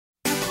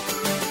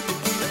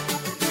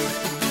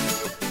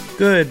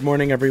Good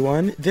morning,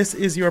 everyone. This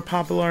is your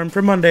Pop Alarm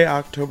for Monday,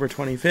 October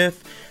 25th,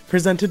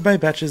 presented by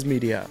Betches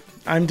Media.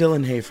 I'm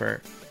Dylan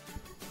Hafer.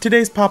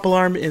 Today's Pop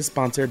Alarm is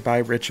sponsored by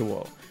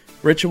Ritual.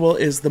 Ritual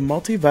is the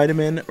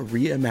multivitamin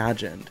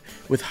reimagined,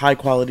 with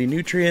high-quality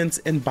nutrients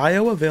in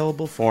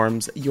bioavailable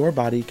forms your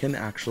body can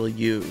actually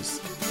use.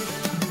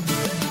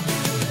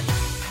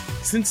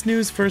 Since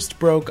news first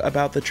broke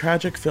about the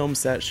tragic film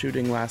set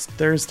shooting last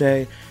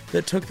Thursday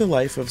that took the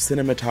life of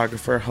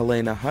cinematographer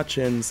Halyna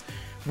Hutchins,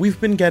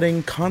 we've been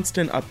getting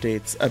constant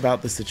updates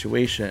about the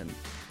situation.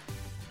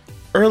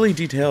 Early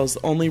details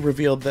only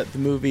revealed that the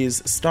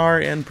movie's star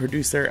and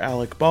producer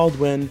Alec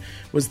Baldwin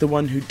was the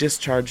one who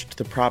discharged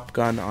the prop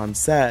gun on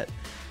set,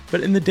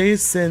 but in the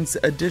days since,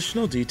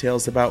 additional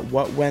details about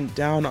what went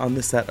down on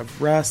the set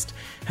of Rust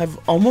have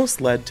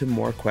almost led to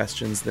more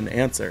questions than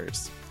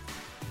answers.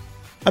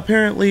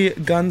 Apparently,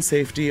 gun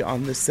safety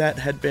on the set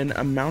had been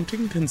a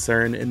mounting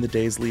concern in the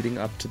days leading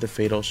up to the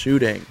fatal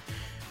shooting,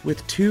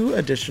 with 2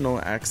 additional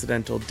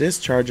accidental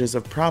discharges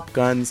of prop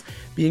guns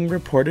being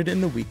reported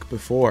in the week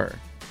before.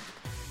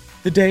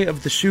 The day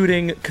of the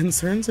shooting,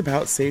 concerns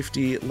about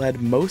safety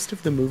led most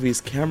of the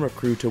movie's camera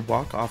crew to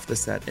walk off the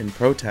set in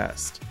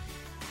protest.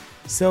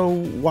 So,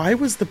 why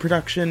was the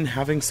production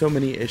having so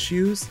many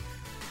issues?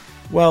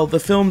 Well,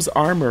 the film's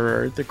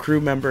armorer, the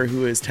crew member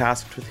who is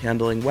tasked with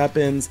handling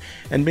weapons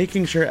and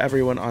making sure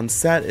everyone on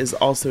set is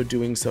also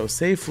doing so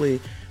safely,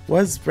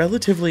 was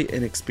relatively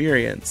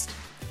inexperienced.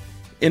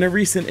 In a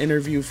recent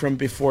interview from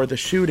before the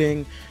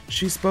shooting,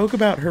 she spoke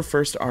about her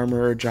first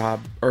armorer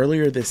job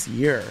earlier this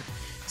year,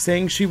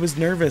 saying she was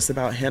nervous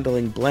about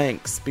handling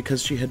blanks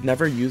because she had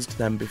never used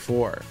them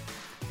before.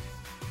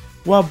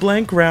 While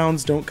blank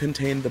rounds don't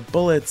contain the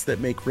bullets that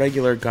make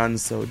regular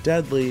guns so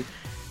deadly,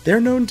 they're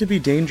known to be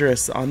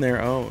dangerous on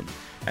their own,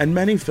 and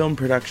many film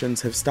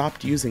productions have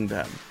stopped using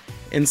them,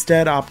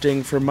 instead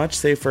opting for much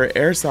safer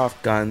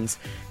airsoft guns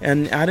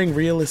and adding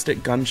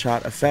realistic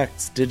gunshot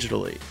effects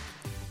digitally.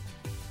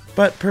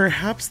 But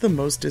perhaps the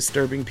most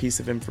disturbing piece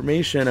of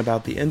information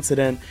about the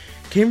incident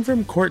came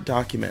from court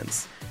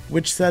documents,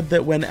 which said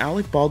that when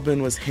Alec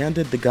Baldwin was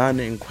handed the gun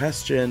in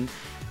question,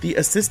 the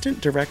assistant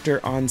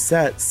director on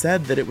set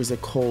said that it was a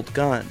cold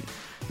gun,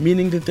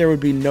 meaning that there would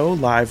be no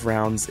live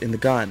rounds in the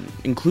gun,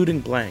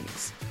 including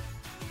blanks.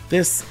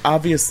 This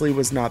obviously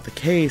was not the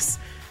case,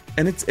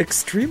 and it's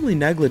extremely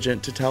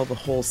negligent to tell the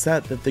whole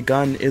set that the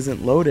gun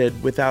isn't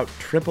loaded without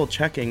triple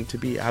checking to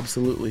be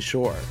absolutely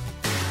sure.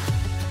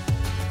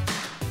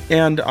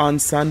 And on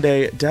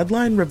Sunday,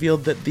 Deadline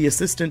revealed that the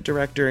assistant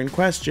director in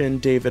question,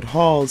 David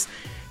Halls,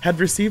 had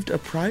received a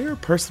prior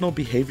personal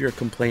behavior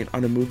complaint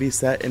on a movie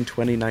set in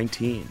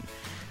 2019,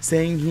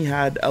 saying he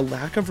had a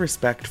lack of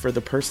respect for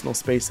the personal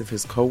space of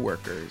his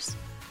co-workers.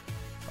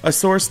 A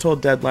source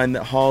told Deadline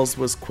that Halls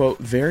was, quote,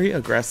 very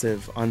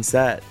aggressive on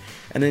set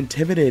and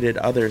intimidated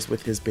others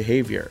with his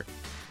behavior.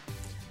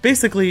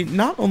 Basically,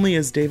 not only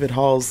is David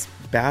Halls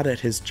bad at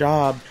his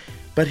job,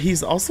 but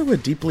he's also a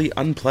deeply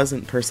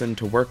unpleasant person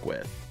to work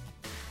with.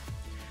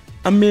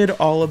 Amid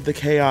all of the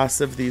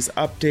chaos of these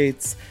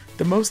updates,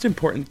 the most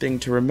important thing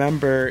to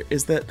remember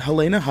is that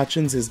Halyna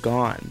Hutchins is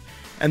gone,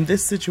 and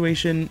this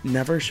situation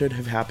never should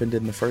have happened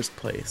in the first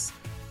place.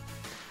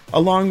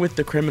 Along with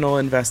the criminal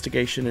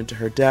investigation into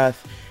her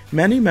death,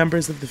 many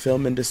members of the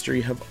film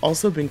industry have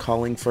also been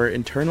calling for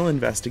internal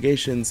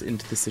investigations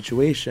into the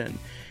situation,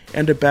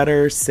 and a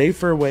better,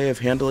 safer way of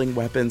handling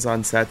weapons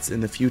on sets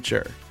in the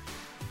future.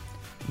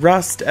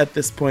 Rust at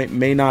this point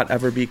may not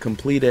ever be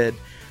completed,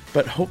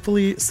 but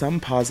hopefully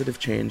some positive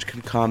change can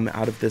come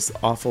out of this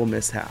awful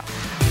mishap.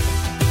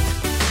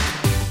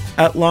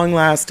 At long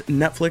last,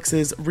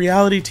 Netflix's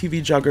reality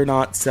TV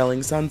juggernaut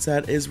Selling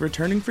Sunset is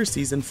returning for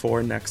season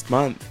 4 next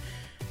month.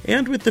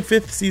 And with the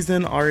 5th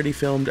season already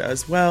filmed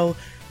as well,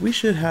 we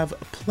should have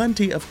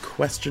plenty of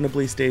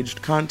questionably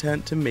staged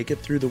content to make it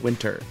through the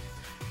winter.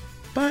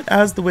 But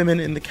as the women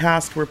in the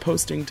cast were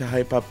posting to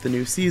hype up the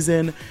new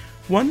season,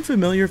 one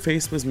familiar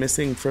face was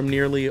missing from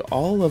nearly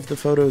all of the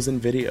photos and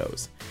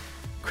videos.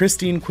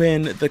 Christine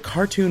Quinn, the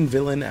cartoon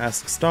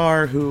villain-esque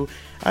star who,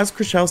 as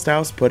Chriselle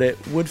Staus put it,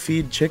 would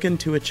feed chicken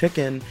to a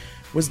chicken,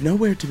 was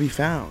nowhere to be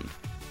found.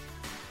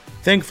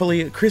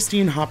 Thankfully,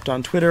 Christine hopped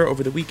on Twitter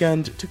over the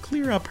weekend to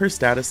clear up her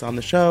status on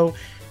the show,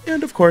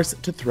 and of course,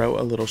 to throw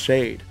a little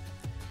shade.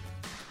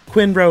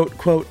 Quinn wrote,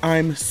 quote,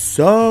 "I'm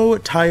so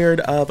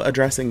tired of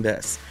addressing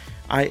this.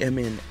 I am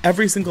in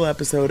every single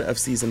episode of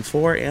season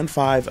 4 and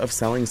 5 of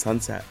Selling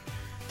Sunset.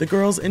 The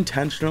girls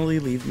intentionally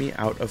leave me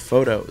out of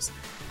photos.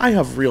 I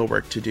have real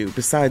work to do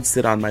besides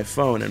sit on my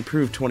phone and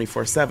prove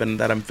 24/7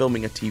 that I'm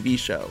filming a TV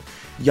show.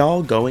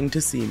 Y'all going to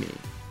see me."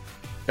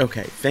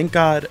 Okay, thank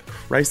God,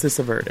 crisis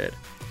averted.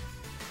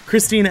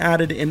 Christine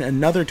added in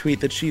another tweet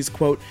that she's,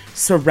 quote,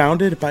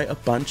 "surrounded by a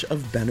bunch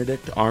of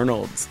Benedict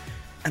Arnolds."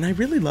 And I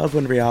really love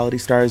when reality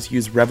stars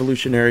use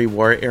Revolutionary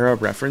War era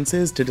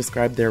references to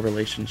describe their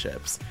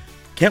relationships.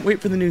 Can't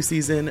wait for the new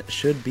season,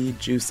 should be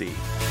juicy.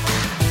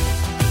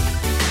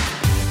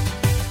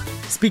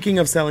 Speaking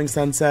of Selling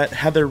Sunset,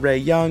 Heather Rae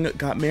Young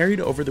got married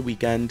over the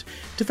weekend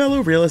to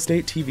fellow real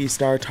estate TV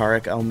star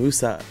Tarek El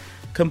Moussa,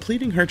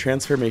 completing her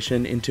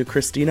transformation into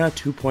Christina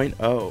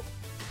 2.0.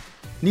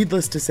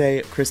 Needless to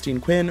say, Christine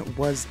Quinn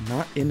was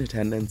not in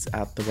attendance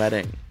at the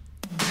wedding.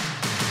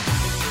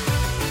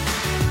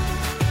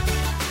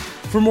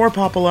 For more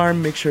Pop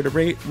Alarm, make sure to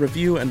rate,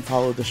 review, and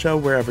follow the show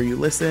wherever you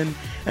listen,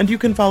 and you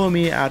can follow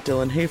me at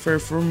Dylan Hafer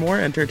for more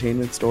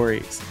entertainment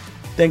stories.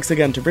 Thanks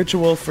again to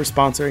Ritual for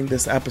sponsoring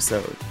this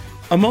episode.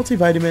 A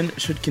multivitamin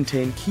should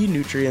contain key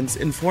nutrients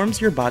and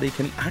forms your body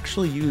can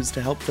actually use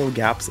to help fill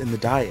gaps in the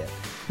diet.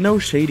 No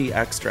shady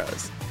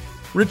extras.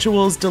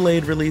 Ritual's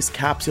delayed-release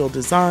capsule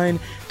design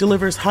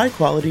delivers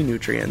high-quality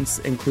nutrients,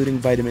 including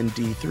vitamin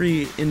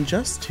D3, in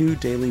just 2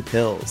 daily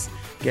pills.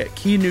 Get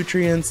key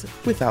nutrients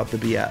without the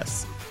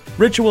BS.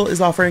 Ritual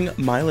is offering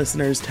my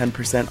listeners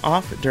 10%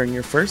 off during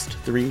your first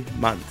 3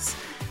 months.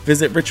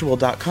 Visit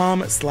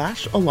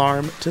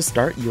ritual.com/alarm to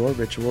start your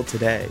ritual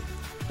today.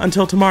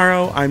 Until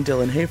tomorrow, I'm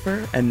Dylan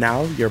Hafer, and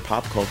now your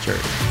pop culture.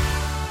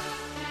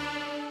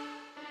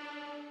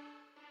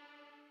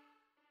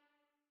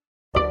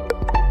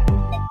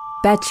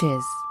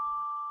 Betches.